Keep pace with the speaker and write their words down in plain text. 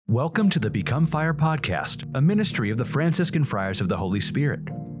Welcome to the Become Fire podcast, a ministry of the Franciscan Friars of the Holy Spirit.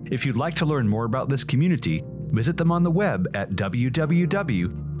 If you'd like to learn more about this community, visit them on the web at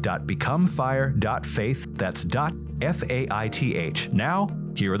www.becomefire.faith. That's .faith. Now,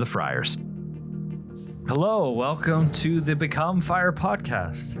 here are the friars. Hello, welcome to the Become Fire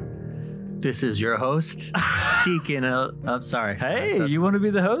podcast. This is your host, Deacon. I'm sorry. Hey, you want to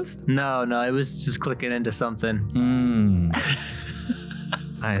be the host? No, it was just clicking into something.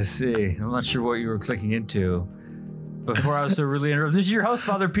 I see. I'm not sure what you were clicking into. Before I was so really interrupted. This is your host,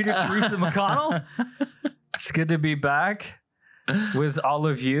 Father Peter Teresa McConnell. It's good to be back with all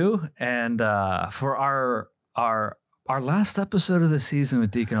of you. And for our last episode of the season with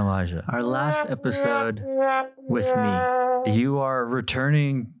Deacon Elijah. Our last episode with me. You are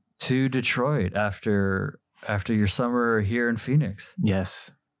returning to Detroit after your summer here in Phoenix.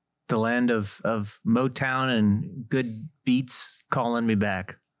 Yes. The land of Motown and good beats calling me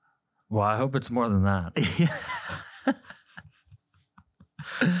back. Well, I hope it's more than that.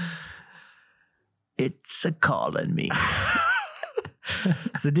 It's a calling me.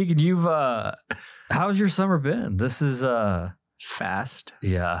 So, Deacon, how's your summer been? This is fast.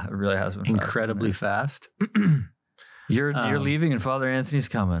 Yeah, it really has been incredibly fast. You're leaving and Father Anthony's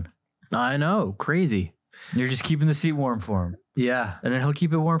coming. I know, crazy. You're just keeping the seat warm for him. Yeah. And then he'll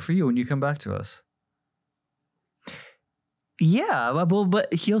keep it warm for you when you come back to us. Yeah, well,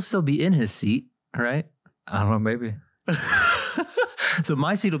 but he'll still be in his seat, right? I don't know, maybe. So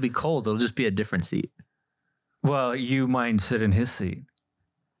my seat will be cold. It'll just be a different seat. Well, you might sit in his seat.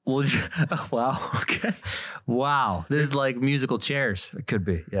 Well, oh, wow. Okay. Wow. This is like musical chairs. It could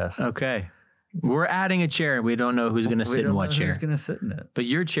be, yes. Okay. We're adding a chair and we don't know who's going to sit in what chair. Who's going to sit in it? But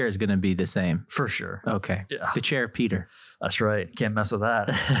your chair is going to be the same. For sure. Okay. Yeah. The chair of Peter. That's right. Can't mess with that.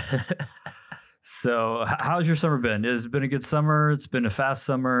 So how's your summer been? It's been a good summer. It's been a fast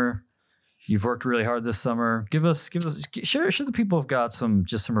summer. You've worked really hard this summer. Share the people have got some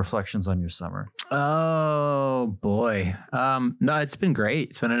reflections on your summer. Oh boy. No, it's been great.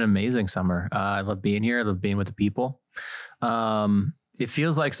 It's been an amazing summer. I love being here. I love being with the people. It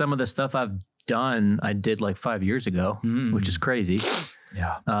feels like some of the stuff I've done, I did like 5 years ago, which is crazy.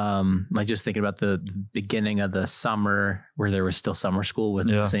 Yeah. Like just thinking about the beginning of the summer where there was still summer school with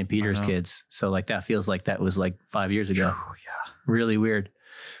St. Peter's kids. So like that feels like that was like 5 years ago. Yeah. Really weird.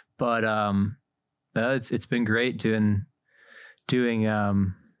 But it's been great doing a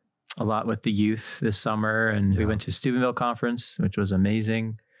lot with the youth this summer, and we went to Steubenville Conference, which was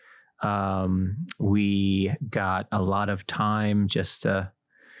amazing. We got a lot of time just to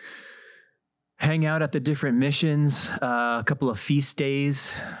hang out at the different missions, a couple of feast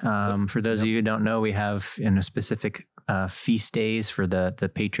days. For those of you who don't know, we have specific feast days for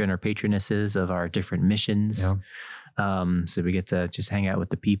the patron or patronesses of our different missions. Yeah. So we get to just hang out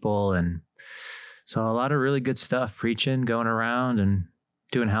with the people, and so a lot of really good stuff, preaching, going around and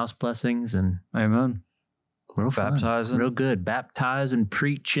doing house blessings, and amen. Real baptizing, fun. Real good, baptizing,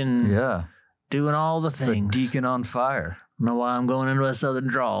 preaching, doing all the things. It's a deacon on fire. I don't know why I'm going into a southern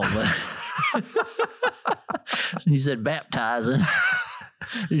drawl, but you said baptizing.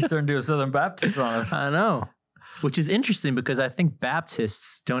 He's starting to do a Southern Baptist on us. I know, which is interesting because I think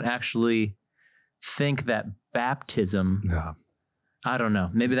Baptists don't actually think that baptism. Yeah. I don't know.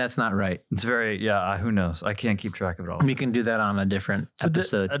 Maybe that's not right. It's very, who knows? I can't keep track of it all. We can do that on a different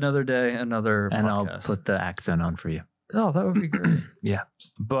episode. Another day, another and podcast. I'll put the accent on for you. Oh, that would be great. Yeah.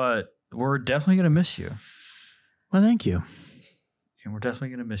 But we're definitely going to miss you. Well, thank you. And we're definitely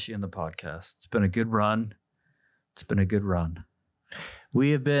going to miss you in the podcast. It's been a good run. We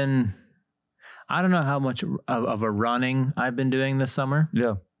have been, I don't know how much of a running I've been doing this summer.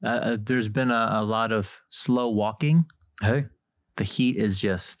 Yeah. There's been a lot of slow walking. Hey. The heat is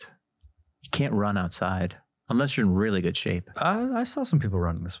just, you can't run outside unless you're in really good shape. I saw some people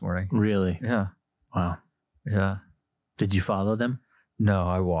running this morning. Really? Yeah. Wow. Yeah. Did you follow them? No,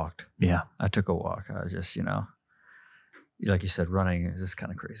 I walked. Yeah. I took a walk. I was just, like you said, running is just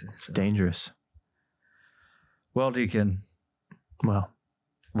kind of crazy. It's dangerous. Well, Deacon. Well.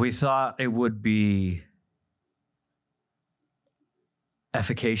 We thought it would be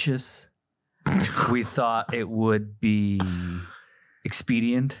efficacious. We thought it would be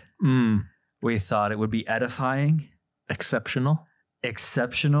expedient. We thought it would be edifying. Exceptional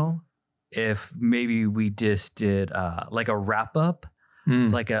if maybe we just did like a wrap up,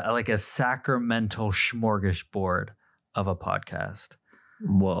 like a sacramental smorgasbord of a podcast.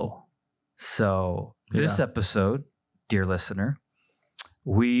 Whoa. So this episode, dear listener,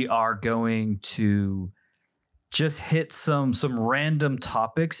 we are going to just hit some random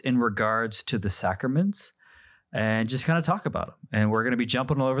topics in regards to the sacraments. and just kind of talk about them. And we're going to be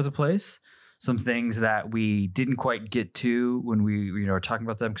jumping all over the place. Some things that we didn't quite get to when we are talking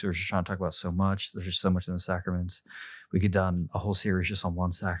about them because we're just trying to talk about so much. There's just so much in the sacraments. We could done a whole series just on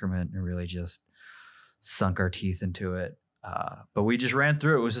one sacrament and really just sunk our teeth into it. But we just ran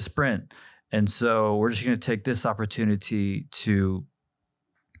through it. It was a sprint. And so we're just going to take this opportunity to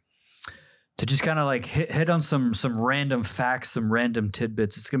just kind of like hit on some random facts, some random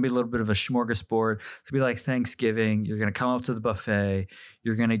tidbits. It's going to be a little bit of a smorgasbord. It's going to be like Thanksgiving. You're going to come up to the buffet.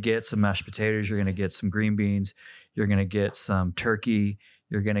 You're going to get some mashed potatoes. You're going to get some green beans. You're going to get some turkey.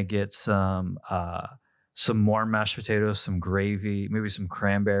 You're going to get some more mashed potatoes, some gravy, maybe some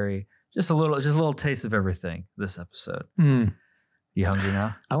cranberry. Just a little taste of everything this episode. You hungry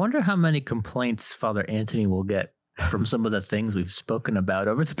now? I wonder how many complaints Father Anthony will get from some of the things we've spoken about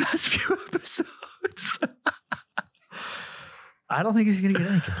over the past few episodes. I don't think he's going to get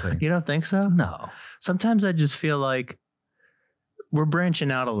any complaints. You don't think so? No. Sometimes I just feel like we're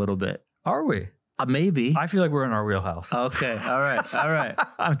branching out a little bit. Are we? Maybe. I feel like we're in our wheelhouse. Okay. All right.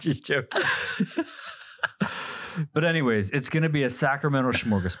 I'm just joking. But anyways, it's going to be a sacramental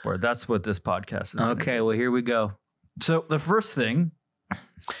smorgasbord. That's what this podcast is. Okay. Well, here we go. So the first thing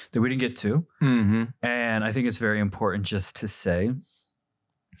that we didn't get to, and I think it's very important just to say,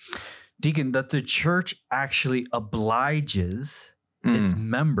 Deacon, that the church actually obliges its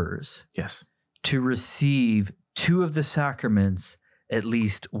members to receive 2 of the sacraments at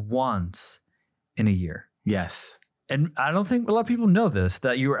least once in a year. Yes. And I don't think a lot of people know this,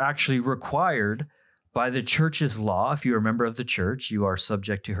 that you are actually required by the church's law. If you're a member of the church, you are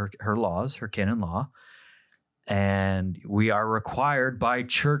subject to her laws, her canon law. And we are required by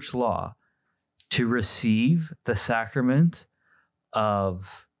church law to receive the sacrament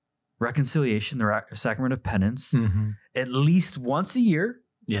of reconciliation, the sacrament of penance, at least once a year.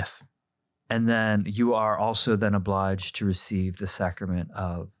 Yes. And then you are also then obliged to receive the sacrament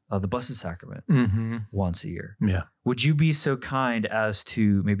of the Blessed Sacrament once a year. Yeah. Would you be so kind as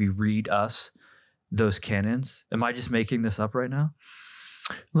to maybe read us those canons? Am I just making this up right now?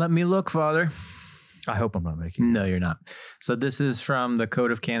 Let me look, Father. I hope I'm not making it. No, you're not. So this is from the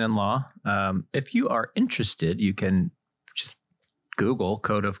Code of Canon Law. If you are interested, you can just Google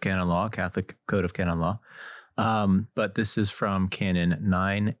Code of Canon Law, Catholic Code of Canon Law. But this is from Canon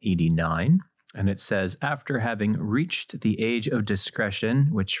 989. And it says, after having reached the age of discretion,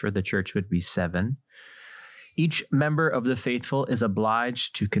 which for the church would be 7, each member of the faithful is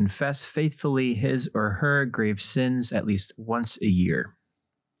obliged to confess faithfully his or her grave sins at least once a year.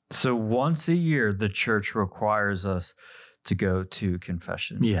 So once a year, the church requires us to go to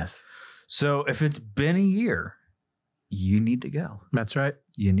confession. Yes. So if it's been a year, you need to go. That's right.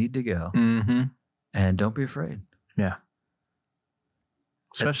 You need to go. And don't be afraid. Yeah.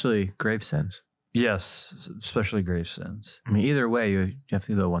 Especially grave sins. Yes, especially grave sins. I mean, either way, you have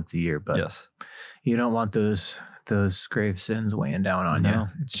to go once a year, but yes, you don't want those grave sins weighing down on you.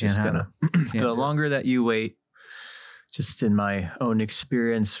 It's just gonna. The longer that you wait, just in my own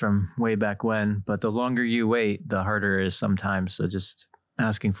experience from way back when, but the longer you wait, the harder it is sometimes. So just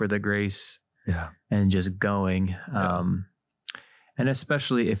asking for the grace, and just going, and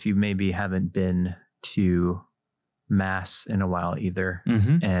especially if you maybe haven't been to Mass in a while either,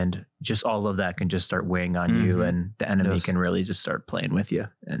 and just all of that can just start weighing on you, and the enemy can really just start playing with you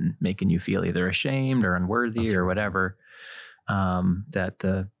and making you feel either ashamed or unworthy or whatever. That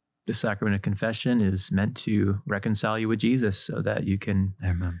the sacrament of confession is meant to reconcile you with Jesus so that you can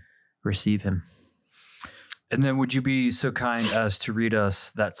receive him. And then would you be so kind as to read us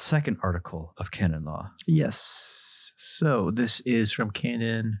that second article of canon law? Yes. So this is from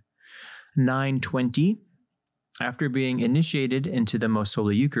Canon 920. After being initiated into the Most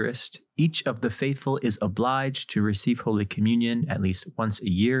Holy Eucharist, each of the faithful is obliged to receive Holy Communion at least once a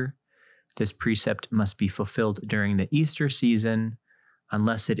year. This precept must be fulfilled during the Easter season,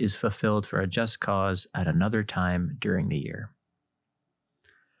 unless it is fulfilled for a just cause at another time during the year.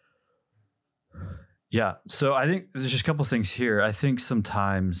 Yeah, so I think there's just a couple things here. I think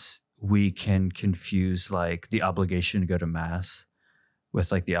sometimes we can confuse like the obligation to go to Mass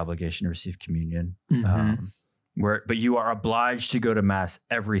with like the obligation to receive communion. But you are obliged to go to Mass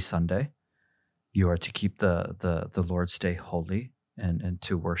every Sunday. You are to keep the Lord's Day holy and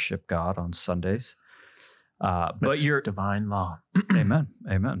to worship God on Sundays. But you're divine law. Amen.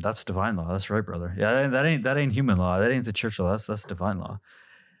 That's divine law. That's right, brother. Yeah, that ain't human law. That ain't the church law. That's divine law.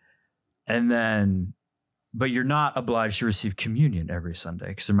 And then, but you're not obliged to receive communion every Sunday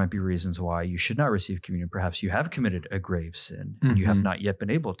because there might be reasons why you should not receive communion. Perhaps you have committed a grave sin and you have not yet been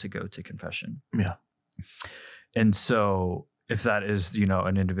able to go to confession. Yeah. And so if that is,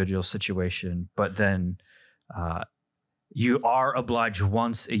 an individual situation, but then you are obliged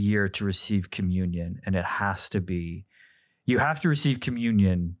once a year to receive communion, and you have to receive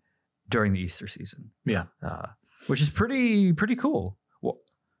communion during the Easter season. Yeah. Which is pretty cool. Well,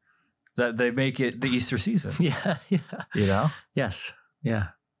 that they make it the Easter season. Yeah. Yes. Yeah.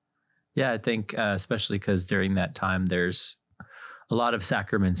 Yeah. I think, especially because during that time, there's a lot of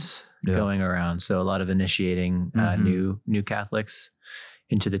sacraments going around. So a lot of initiating new Catholics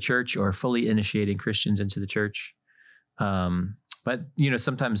into the church, or fully initiating Christians into the church. But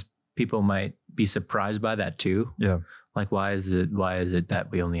sometimes people might be surprised by that too. Yeah. Like, why is it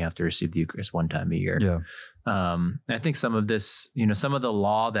that we only have to receive the Eucharist one time a year? Yeah. I think some of this, some of the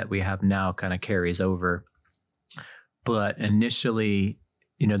law that we have now kind of carries over. But initially,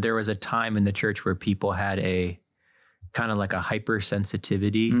 there was a time in the church where people had a kind of like a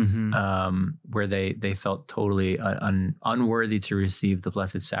hypersensitivity, where they felt totally unworthy to receive the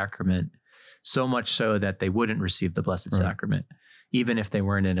Blessed Sacrament, so much so that they wouldn't receive the Blessed Sacrament, even if they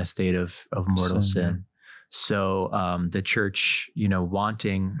weren't in a state of mortal sin. So the church,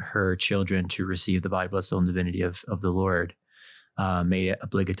 wanting her children to receive the body, blood, soul, and divinity of the Lord, made it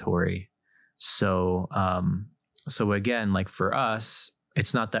obligatory. So again, like for us,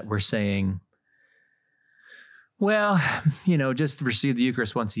 it's not that we're saying, well, just receive the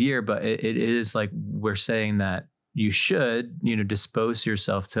Eucharist once a year, but it is like we're saying that you should, dispose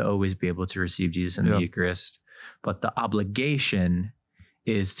yourself to always be able to receive Jesus in the Eucharist. But the obligation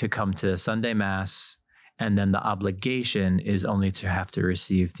is to come to Sunday Mass, and then the obligation is only to have to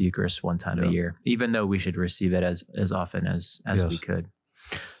receive the Eucharist one time a year, even though we should receive it as often as we could.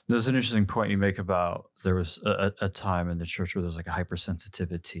 There's an interesting point you make about there was a time in the church where there's like a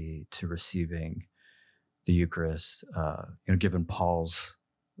hypersensitivity to receiving the Eucharist, given Paul's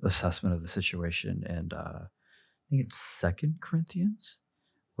assessment of the situation. And I think it's 2 Corinthians,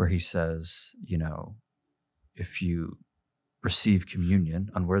 where he says, if you receive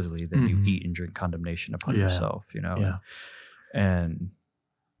communion unworthily, then you eat and drink condemnation upon yourself, And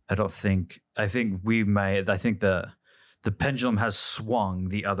I think the pendulum has swung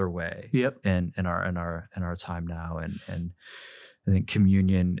the other way in our time now. And I think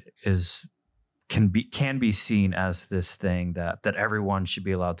communion can be seen as this thing that everyone should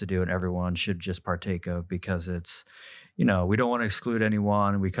be allowed to do and everyone should just partake of, because it's, we don't want to exclude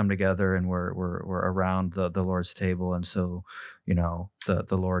anyone. We come together and we're around the Lord's table. And so, the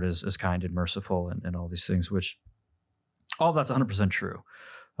Lord is kind and merciful and all these things, which all that's 100% true.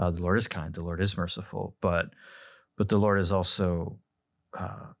 The Lord is kind, the Lord is merciful, but the Lord is also,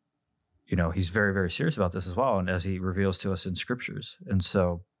 he's very, very serious about this as well. And as he reveals to us in scriptures. And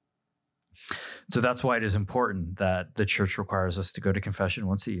so that's why it is important that the church requires us to go to confession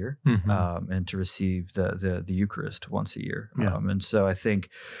once a year, and to receive the Eucharist once a year. And so I think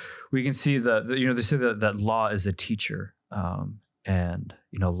we can see they say that law is a teacher, and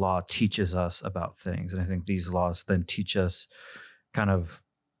law teaches us about things. And I think these laws then teach us kind of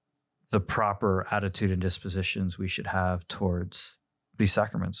the proper attitude and dispositions we should have towards these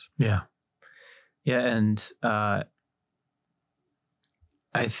sacraments. Yeah. And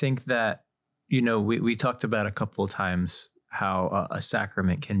I think that, we talked about a couple of times how a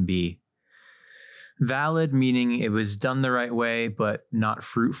sacrament can be valid, meaning it was done the right way, but not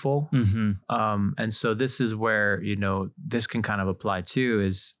fruitful. And so this is where, this can kind of apply too,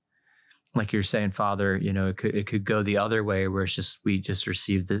 is like you're saying, Father, it could go the other way, where we just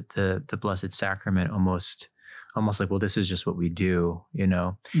received the Blessed Sacrament almost like, well, this is just what we do,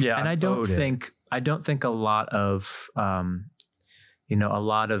 Yeah. And I don't think a lot of, a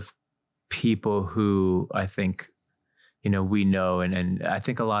lot of people who I think, we know, and I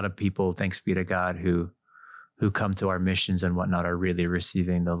think a lot of people, thanks be to God, who come to our missions and whatnot, are really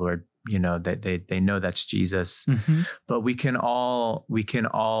receiving the Lord, that they know that's Jesus. But we can all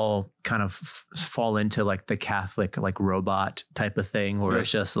kind of fall into like the Catholic, like robot type of thing, where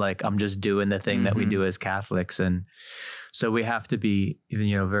it's just like, I'm just doing the thing that we do as Catholics. And so we have to be,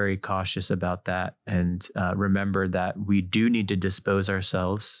 very cautious about that, and remember that we do need to dispose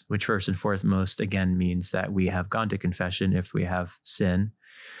ourselves, which first and foremost, again, means that we have gone to confession if we have sin.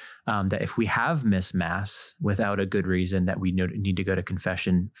 That if we have missed Mass without a good reason, that we need to go to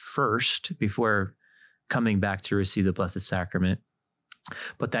confession first before coming back to receive the Blessed Sacrament.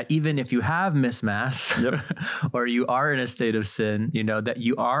 But that even if you have missed Mass, or you are in a state of sin, that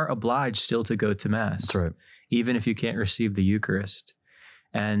you are obliged still to go to Mass. That's right. Even if you can't receive the Eucharist.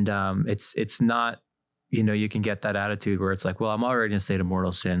 And it's not you can get that attitude where it's like, well, I'm already in a state of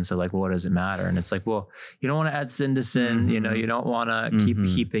mortal sin. So like, what does it matter? And it's like, well, you don't want to add sin to sin. Mm-hmm. You don't want to keep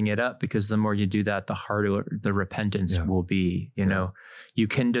heaping it up, because the more you do that, the harder the repentance will be. You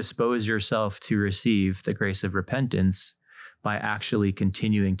can dispose yourself to receive the grace of repentance by actually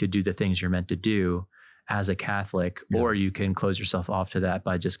continuing to do the things you're meant to do as a Catholic, or you can close yourself off to that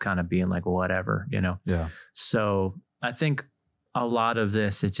by just kind of being like, whatever, Yeah. So I think a lot of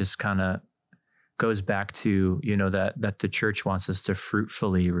this, it just kind of goes back to, that the church wants us to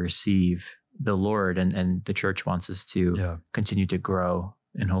fruitfully receive the Lord, and the church wants us to continue to grow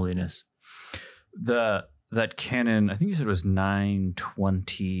in holiness. That canon, I think you said it was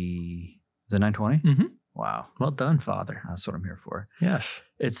 920. Is it 920? Mm-hmm. Wow. Well done, Father. That's what I'm here for. Yes.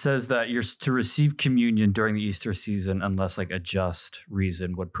 It says that you're to receive communion during the Easter season unless like a just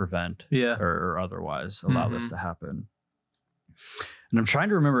reason would prevent or otherwise allow this to happen. And I'm trying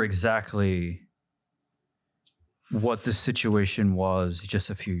to remember exactly what the situation was just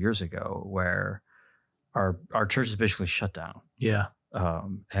a few years ago, where our church is basically shut down. Yeah.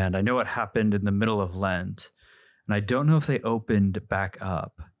 And I know it happened in the middle of Lent, and I don't know if they opened back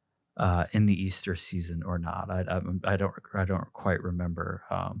up in the Easter season or not. I don't quite remember.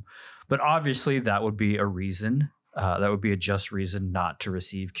 But obviously that would be a reason. That would be a just reason not to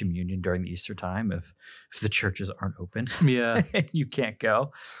receive communion during the Easter time if the churches aren't open. Yeah. You can't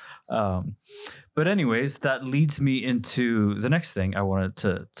go. But anyways, that leads me into the next thing I wanted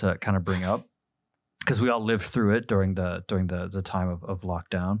to kind of bring up, because we all lived through it during the time of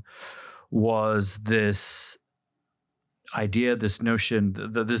lockdown, was this idea, this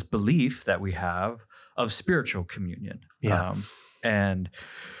notion, this belief that we have of spiritual communion. Yeah. And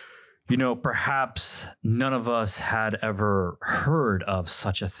perhaps none of us had ever heard of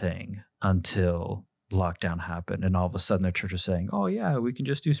such a thing until lockdown happened. And all of a sudden the church is saying, oh yeah, we can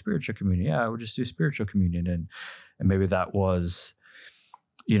just do spiritual communion. Yeah, we'll just do spiritual communion. And maybe that was,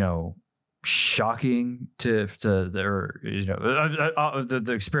 shocking to their,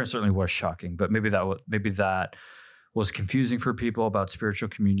 the experience certainly was shocking, but maybe that was confusing for people about spiritual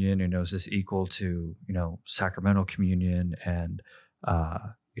communion. Is this equal to, sacramental communion? And,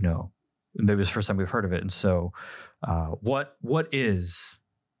 maybe it's the first time we've heard of it. And so what is,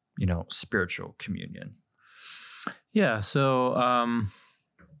 spiritual communion? Yeah. So I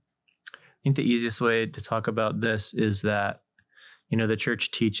think the easiest way to talk about this is that, the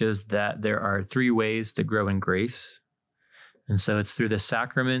church teaches that there are 3 ways to grow in grace. And so it's through the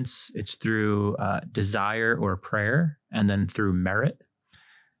sacraments, it's through desire or prayer, and then through merit.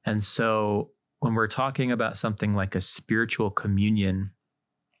 And so when we're talking about something like a spiritual communion,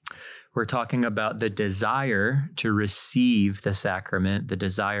 we're talking about the desire to receive the sacrament, the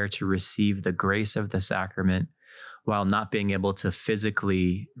desire to receive the grace of the sacrament, while not being able to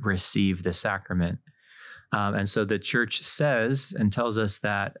physically receive the sacrament. And so the church says and tells us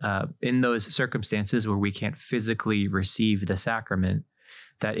that in those circumstances where we can't physically receive the sacrament,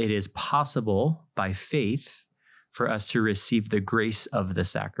 that it is possible by faith for us to receive the grace of the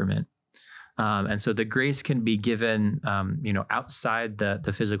sacrament. And so the grace can be given, outside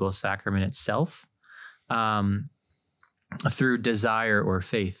the physical sacrament itself, through desire or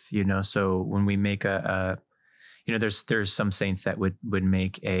faith. So when we make there's some saints that would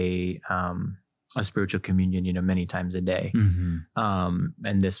make a spiritual communion, many times a day. Mm-hmm.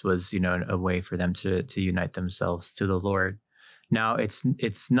 And this was, a way for them to unite themselves to the Lord. Now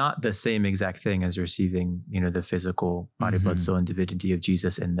it's not the same exact thing as receiving, the physical body, blood, soul, and divinity of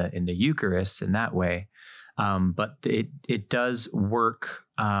Jesus in the Eucharist in that way. But it does work,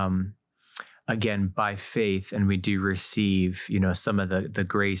 again, by faith, and we do receive, some of the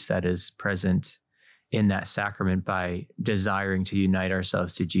grace that is present in that sacrament by desiring to unite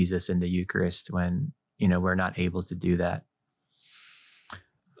ourselves to Jesus in the Eucharist when, we're not able to do that.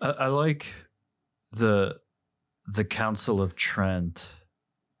 I like the Council of Trent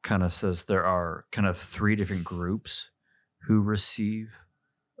kind of says there are kind of 3 different groups who receive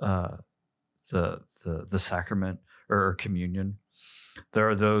the sacrament or communion. There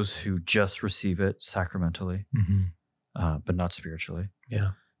are those who just receive it sacramentally, but not spiritually. Yeah.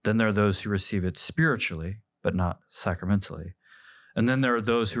 Then there are those who receive it spiritually, but not sacramentally. And then there are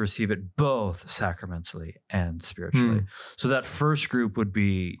those who receive it both sacramentally and spiritually. So that first group would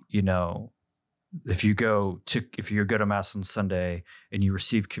be, if you go to Mass on Sunday and you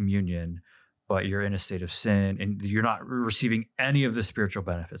receive communion, but you're in a state of sin and you're not receiving any of the spiritual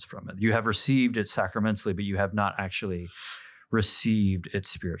benefits from it. You have received it sacramentally, but you have not actually received it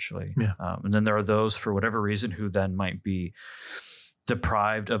spiritually. Yeah. And then there are those, for whatever reason, who then might be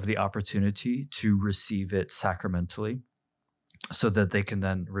deprived of the opportunity to receive it sacramentally so that they can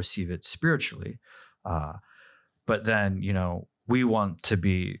then receive it spiritually. But then, we want to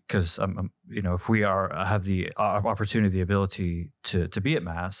be, because if we have the opportunity, the ability to be at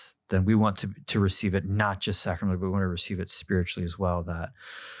Mass, then we want to receive it not just sacramentally, but we want to receive it spiritually as well. That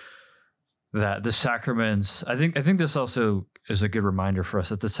the sacraments, I think this also is a good reminder for us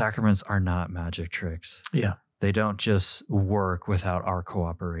that the sacraments are not magic tricks. Yeah, they don't just work without our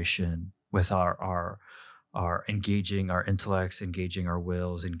cooperation, with our engaging our intellects, engaging our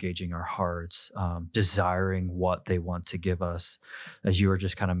wills, engaging our hearts, desiring what they want to give us. As you were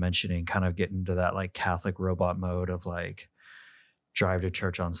just kind of mentioning, kind of get into that like Catholic robot mode of like drive to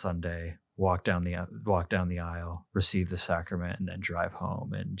church on Sunday, walk down the aisle, receive the sacrament, and then drive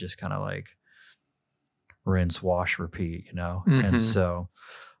home and just kind of like rinse, wash, repeat, And so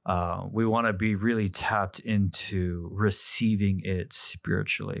we want to be really tapped into receiving it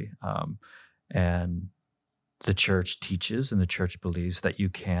spiritually. And the church teaches and the church believes that you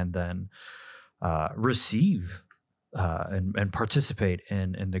can then receive and participate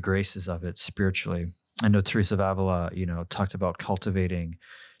in the graces of it spiritually. I know Teresa of Avila, talked about cultivating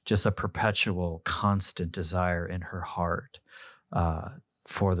just a perpetual, constant desire in her heart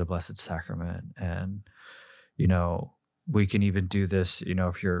for the Blessed Sacrament. And, we can even do this,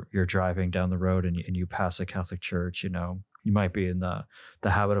 if you're driving down the road and you pass a Catholic church, you might be in the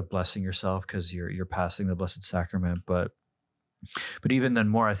habit of blessing yourself because you're passing the Blessed Sacrament. But even then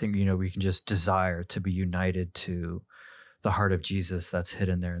more, I think, we can just desire to be united to the heart of Jesus that's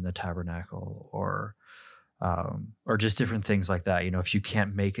hidden there in the tabernacle, or just different things like that. If you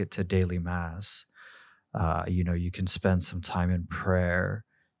can't make it to daily Mass, you can spend some time in prayer,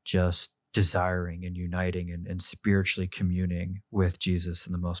 just desiring and uniting and spiritually communing with Jesus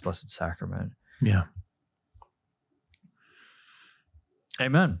in the most blessed sacrament. Yeah.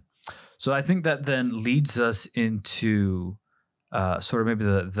 Amen. So I think that then leads us into sort of maybe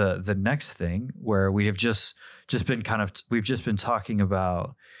the next thing, where we have just been we've just been talking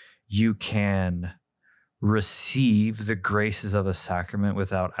about you can receive the graces of a sacrament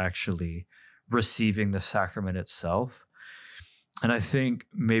without actually receiving the sacrament itself. And I think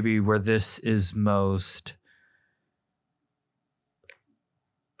maybe where this is most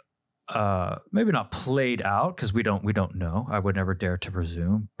maybe not played out, because we don't know. I would never dare to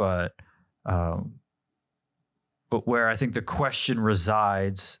presume, but where I think the question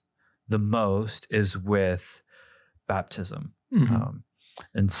resides the most is with baptism. Mm-hmm.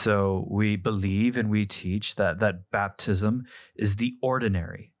 And so we believe and we teach that baptism is the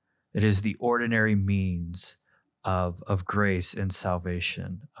ordinary. It is the ordinary means of grace and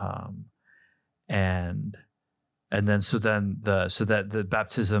salvation. And then so that the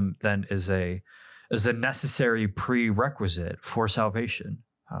baptism then is a necessary prerequisite for salvation,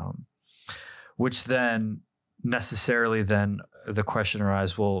 which then necessarily then the question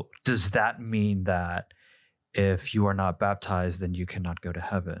arises, well, does that mean that if you are not baptized, then you cannot go to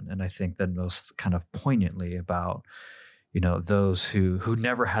heaven? And I think then most kind of poignantly about, those who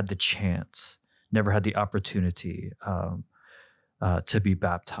never had the chance, never had the opportunity to be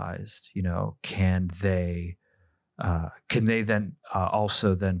baptized, can they then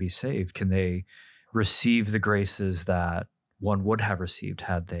also then be saved? Can they receive the graces that one would have received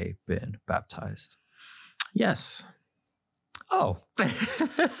had they been baptized? Yes. Oh,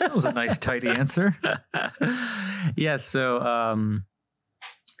 that was a nice, tidy answer. Yes.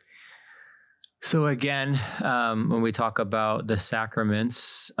 So again, when we talk about the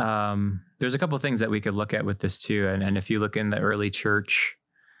sacraments, there's a couple of things that we could look at with this too. And if you look in the early church,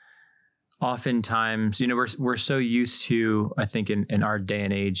 oftentimes, we're so used to, I think in our day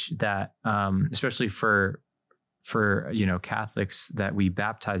and age that, especially for Catholics, that we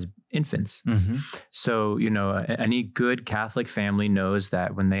baptize infants. Mm-hmm. So, any good Catholic family knows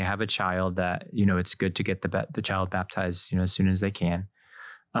that when they have a child that, it's good to get the child baptized, as soon as they can.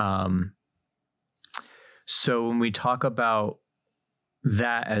 So when we talk about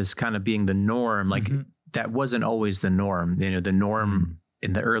that as kind of being the norm, like mm-hmm. that wasn't always the norm. The norm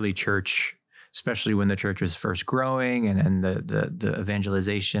in the early church, especially when the church was first growing and the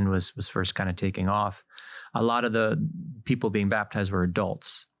evangelization was first kind of taking off, a lot of the people being baptized were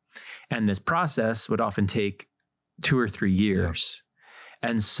adults. And this process would often take 2 or 3 years.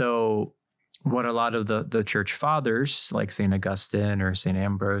 Yeah. And so what a lot of the church fathers, like St. Augustine or St.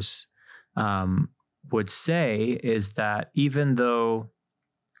 Ambrose, would say is that even though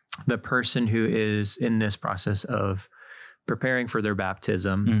the person who is in this process of preparing for their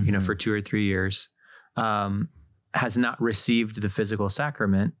baptism, mm-hmm. For 2 or 3 years, has not received the physical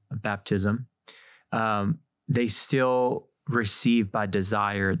sacrament of baptism, they still receive by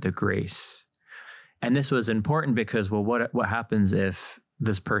desire the grace. And this was important because, well, what happens if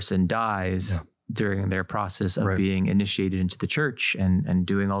this person dies during their process of being initiated into the church and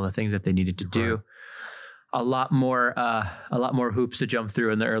doing all the things that they needed to do. A lot more hoops to jump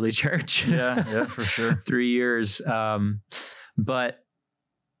through in the early church. Yeah, for sure. 3 years. But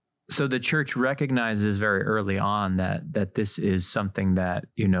so the church recognizes very early on that this is something that,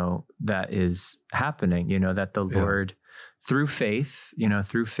 that is happening, that the Lord, through faith,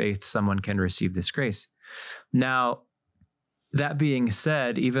 someone can receive this grace. Now, that being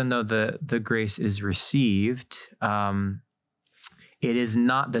said, even though the grace is received, it is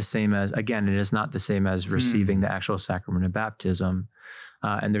not the same as receiving the actual sacrament of baptism.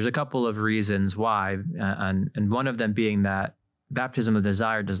 And there's a couple of reasons why, and one of them being that baptism of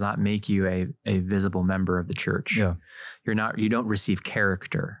desire does not make you a visible member of the church. Yeah. You don't receive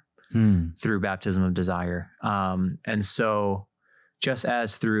character through baptism of desire. And so just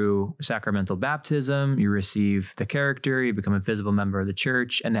as through sacramental baptism, you receive the character, you become a visible member of the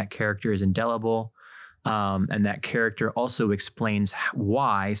church, and that character is indelible. And that character also explains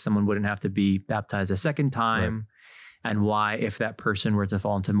why someone wouldn't have to be baptized a second time, and why, if that person were to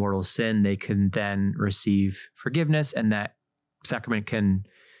fall into mortal sin, they can then receive forgiveness, and that sacrament can,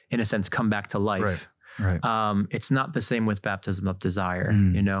 in a sense, come back to life. Right. It's not the same with baptism of desire.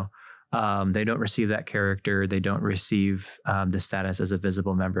 They don't receive that character. They don't receive the status as a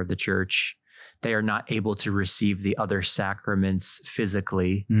visible member of the church. They are not able to receive the other sacraments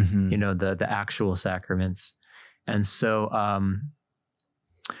physically, the actual sacraments. And so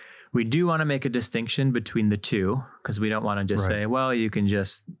we do want to make a distinction between the two, because we don't want to just say, well, you can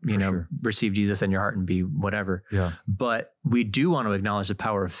just, receive Jesus in your heart and be whatever. Yeah. But we do want to acknowledge the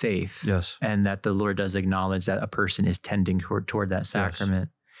power of faith. Yes. And that the Lord does acknowledge that a person is tending toward that sacrament.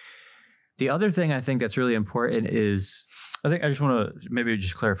 Yes. The other thing I think that's really important is, I think I just want to maybe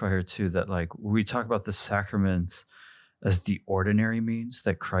just clarify here too, that like we talk about the sacraments as the ordinary means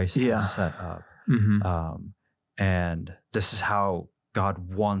that Christ has set up. And this is how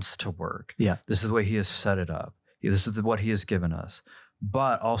God wants to work. Yeah. This is the way he has set it up. This is what he has given us.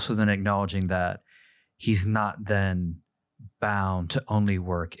 But also then acknowledging that he's not then bound to only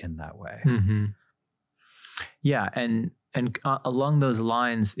work in that way. Yeah. And along those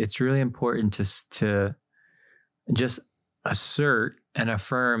lines, it's really important to just assert and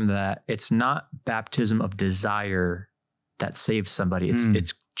affirm that it's not baptism of desire that saves somebody.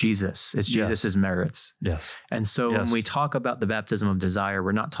 It's Jesus. It's Jesus's merits. Yes. And so when we talk about the baptism of desire,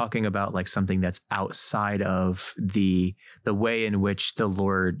 we're not talking about like something that's outside of the way in which the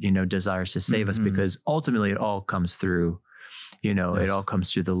Lord, desires to save us, because ultimately it all comes through, it all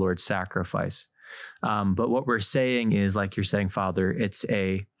comes through the Lord's sacrifice. But what we're saying is, like you're saying, Father, it's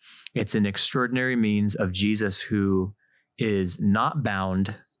an extraordinary means of Jesus who is not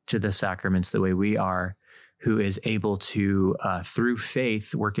bound to the sacraments the way we are, who is able to, through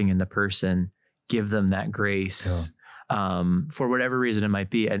faith working in the person, give them that grace for whatever reason it might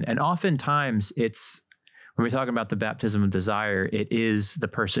be. And oftentimes it's, when we're talking about the baptism of desire, it is the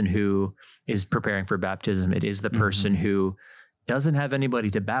person who is preparing for baptism. It is the person who doesn't have anybody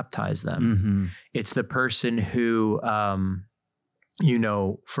to baptize them. It's the person who,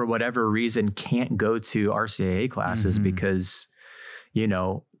 for whatever reason can't go to RCIA classes because,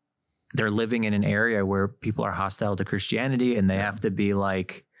 they're living in an area where people are hostile to Christianity, and they have to be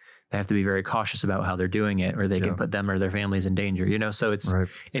very cautious about how they're doing it, or they can put them or their families in danger, so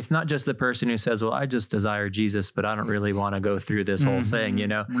it's not just the person who says, well, I just desire Jesus, but I don't really want to go through this whole thing,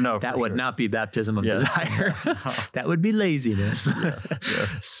 No, that would not be baptism of desire. That would be laziness.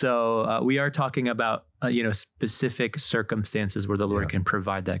 So we are talking about, specific circumstances where the Lord can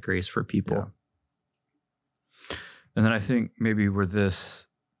provide that grace for people. Yeah. And then I think maybe where this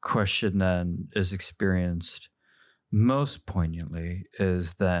question then is experienced most poignantly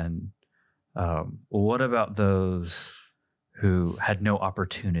is then, what about those who had no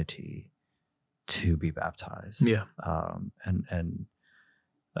opportunity to be baptized? Yeah. And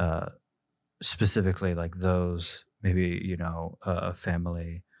specifically like those, maybe, a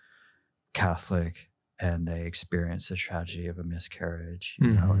family Catholic, and they experience the tragedy of a miscarriage,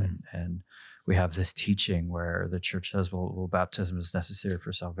 and we have this teaching where the church says, well, baptism is necessary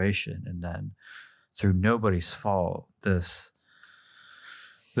for salvation. And then through nobody's fault, this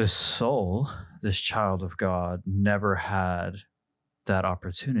soul, this child of God, never had that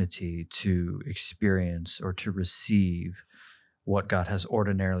opportunity to experience or to receive what God has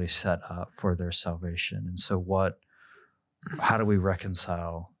ordinarily set up for their salvation. And so how do we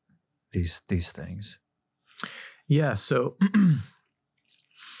reconcile these things? Yeah. So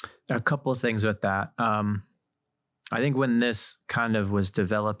a couple of things with that. I think when this kind of was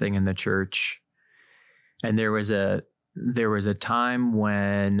developing in the church, and there was a time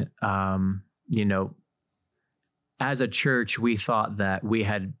when, as a church, we thought that we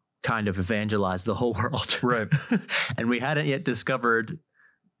had kind of evangelized the whole world. Right. And we hadn't yet discovered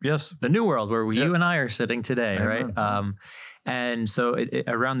Yes. the new world where you and I are sitting today, Amen. right? And so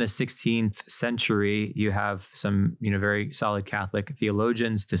around the 16th century, you have some, very solid Catholic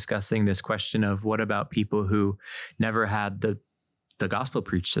theologians discussing this question of what about people who never had the gospel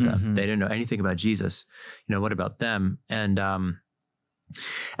preached to them? Mm-hmm. They didn't know anything about Jesus. What about them? And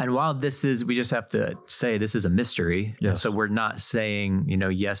while we just have to say this is a mystery. Yes. So we're not saying,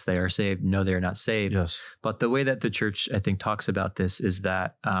 yes, they are saved. No, they are not saved. Yes. But the way that the church, I think, talks about this is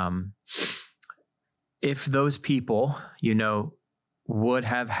that if those people, would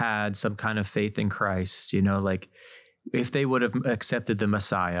have had some kind of faith in Christ, like if they would have accepted the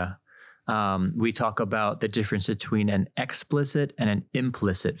Messiah, we talk about the difference between an explicit and an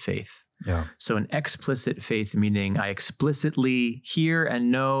implicit faith. Yeah. So an explicit faith, meaning I explicitly hear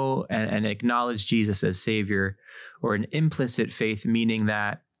and know and acknowledge Jesus as Savior, or an implicit faith, meaning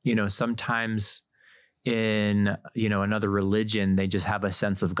that, sometimes in, another religion, they just have a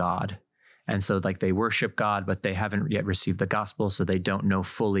sense of God. And so like they worship God, but they haven't yet received the gospel. So they don't know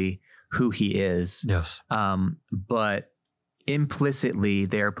fully who he is. Yes. But implicitly,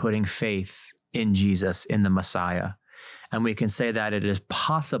 they are putting faith in Jesus, in the Messiah. And we can say that it is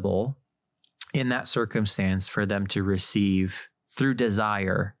possible in that circumstance for them to receive through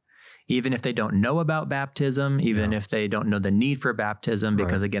desire, even if they don't know about baptism, even if they don't know the need for baptism,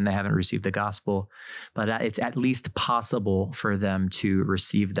 because again, they haven't received the gospel, but it's at least possible for them to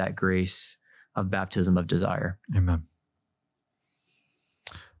receive that grace of baptism of desire. Amen.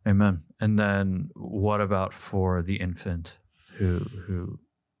 Amen. And then what about for the infant who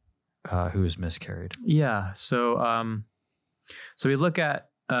is miscarried? Yeah. So we look at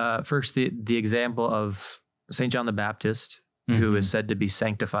first the example of St. John the Baptist, who is said to be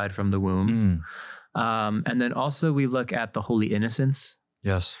sanctified from the womb. And then also we look at the Holy Innocents.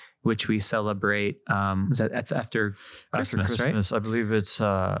 Yes. Which we celebrate. That's after Christmas, right? I believe it's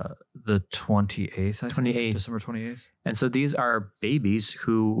the 28th. 28th. December 28th. And so these are babies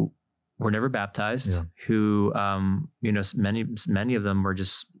who were never baptized, who, many of them were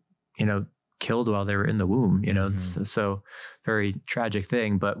just, killed while they were in the womb, so very tragic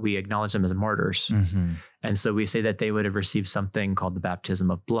thing, but we acknowledge them as martyrs. And so we say that they would have received something called the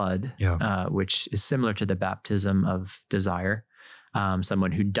baptism of blood, which is similar to the baptism of desire.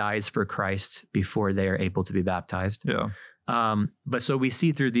 Someone who dies for Christ before they are able to be baptized. But so we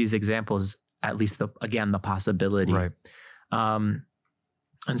see through these examples, at least the possibility. Right. And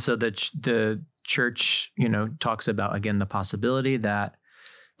so the church, talks about, again, the possibility that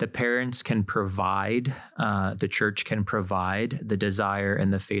the parents can provide, the church can provide the desire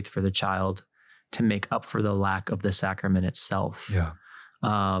and the faith for the child to make up for the lack of the sacrament itself.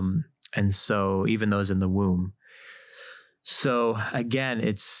 And so even those in the womb. So again,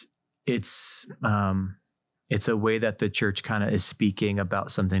 it's a way that the church kind of is speaking about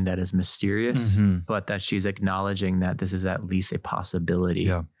something that is mysterious, but that she's acknowledging that this is at least a possibility,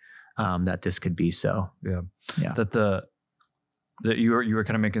 that this could be so. That you were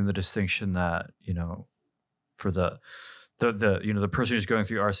kind of making the distinction that, for the person who's going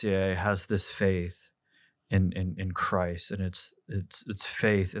through RCA has this faith in Christ, and it's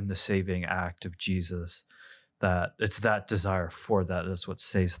faith in the saving act of Jesus, that it's that desire for that's what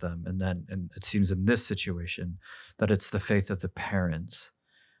saves them. And it seems in this situation that it's the faith of the parents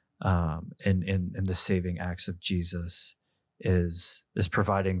in the saving acts of Jesus is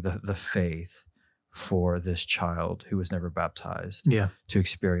providing the faith for this child who was never baptized to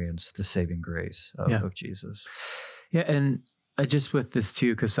experience the saving grace of Jesus. Yeah. And just with this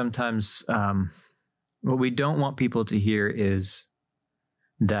too, because sometimes what we don't want people to hear is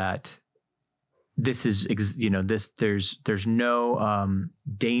that this is, there's no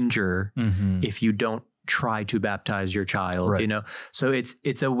danger if you don't try to baptize your child, so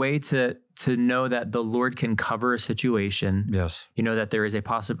it's a way to know that the Lord can cover a situation. Yes. That there is a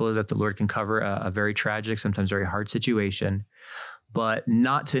possibility that the Lord can cover a very tragic, sometimes very hard situation, but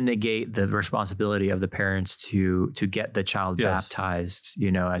not to negate the responsibility of the parents to get the child baptized,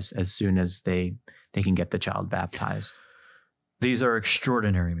 as soon as they can get the child baptized. These are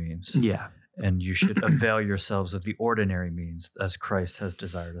extraordinary means. Yeah. And you should avail yourselves of the ordinary means as Christ has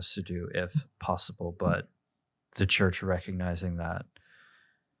desired us to do, if possible. But the church recognizing that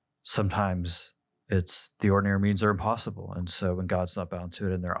sometimes the ordinary means are impossible. And so when God's not bound to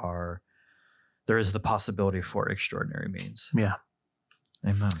it, and there is the possibility for extraordinary means. Yeah.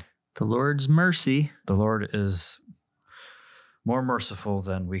 Amen. The Lord's mercy. The Lord is more merciful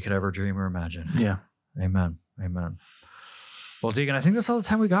than we could ever dream or imagine. Yeah. Amen. Amen. Well, Deacon, I think that's all the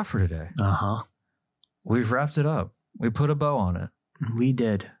time we got for today. We've wrapped it up. We put a bow on it. We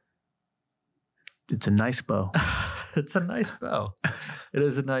did. It's a nice bow. It's a nice bow. It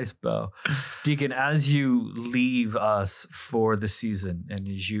is a nice bow. Deacon, as you leave us for the season and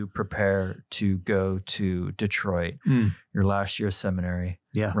as you prepare to go to Detroit, your last year of seminary,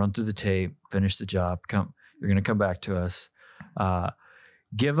 run through the tape, finish the job, you're going to come back to us.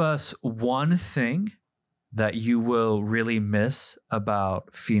 Give us one thing that you will really miss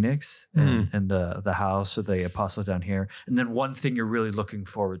about Phoenix and the house or the apostle down here, and then one thing you're really looking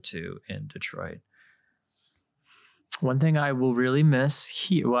forward to in Detroit. One thing I will really miss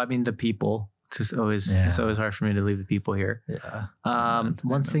here, the people. It's always hard for me to leave the people here. Yeah.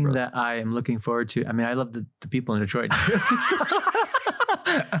 One thing that I am looking forward to, I love the people in Detroit too.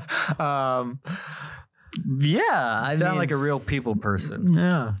 You sound like a real people person.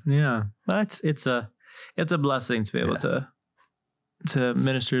 Yeah. But it's a blessing to be able to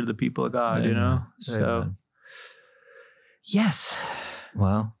minister to the people of God, you know? So, Amen. Yes.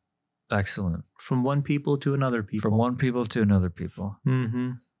 Well, excellent. From one people to another people. From one people to another people.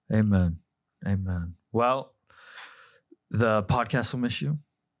 Mm-hmm. Amen. Amen. Well, the podcast will miss you.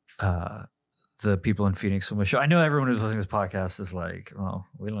 The people in Phoenix will miss you. I know everyone who's listening to this podcast is like, well,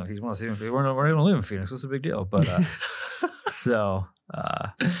 we don't. He wants to see him. We're going to live in Phoenix. What's the big deal? But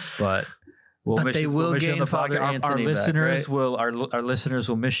but we'll but miss they you. will We'll miss you on gain the Father podcast. Anthony Our back, listeners right? will. Our listeners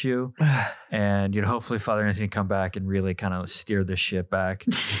will miss you, and hopefully Father Anthony come back and really kind of steer the ship back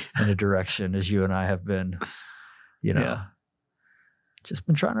in a direction as you and I have been. Just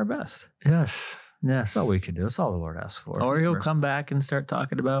been trying our best. Yes. That's all we can do. That's all the Lord asks for. Or he'll come back and start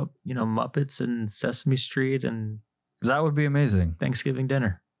talking about, Muppets and Sesame Street and that would be amazing. Thanksgiving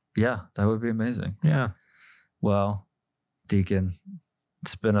dinner. Yeah, that would be amazing. Yeah. Well, Deacon,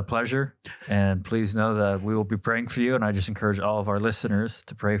 it's been a pleasure. And please know that we will be praying for you. And I just encourage all of our listeners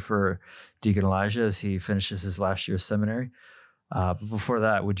to pray for Deacon Elijah as he finishes his last year of seminary. But before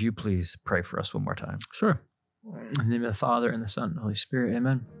that, would you please pray for us one more time? Sure. In the name of the Father and the Son and the Holy Spirit.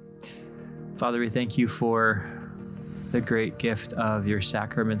 Amen. Father, we thank you for the great gift of your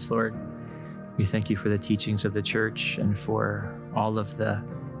sacraments, Lord. We thank you for the teachings of the church and for all of the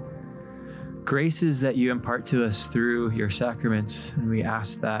graces that you impart to us through your sacraments. And we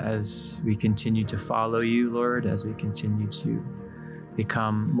ask that as we continue to follow you, Lord, as we continue to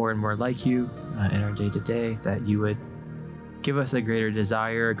become more and more like you in our day-to-day, that you would give us a greater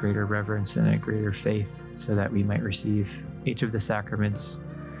desire, a greater reverence, and a greater faith so that we might receive each of the sacraments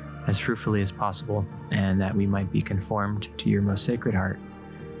as fruitfully as possible, and that we might be conformed to your most sacred heart.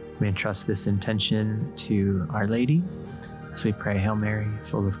 We entrust this intention to Our Lady. So we pray, Hail Mary,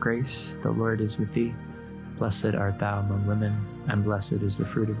 full of grace, the Lord is with thee. Blessed art thou among women, and blessed is the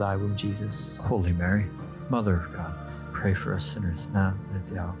fruit of thy womb, Jesus. Holy Mary, Mother of God, pray for us sinners now and at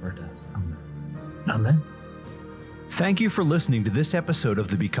the hour of our death. Amen. Amen. Thank you for listening to this episode of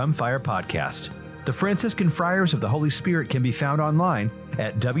the Become Fire podcast. The Franciscan Friars of the Holy Spirit can be found online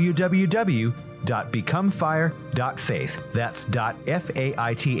at www.becomefire.faith. That's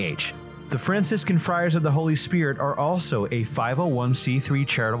 .faith. The Franciscan Friars of the Holy Spirit are also a 501c3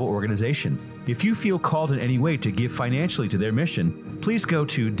 charitable organization. If you feel called in any way to give financially to their mission, please go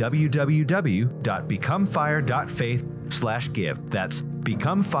to www.becomefire.faith/give. That's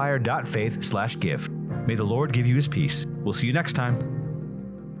becomefire.faith/give. May the Lord give you his peace. We'll see you next time.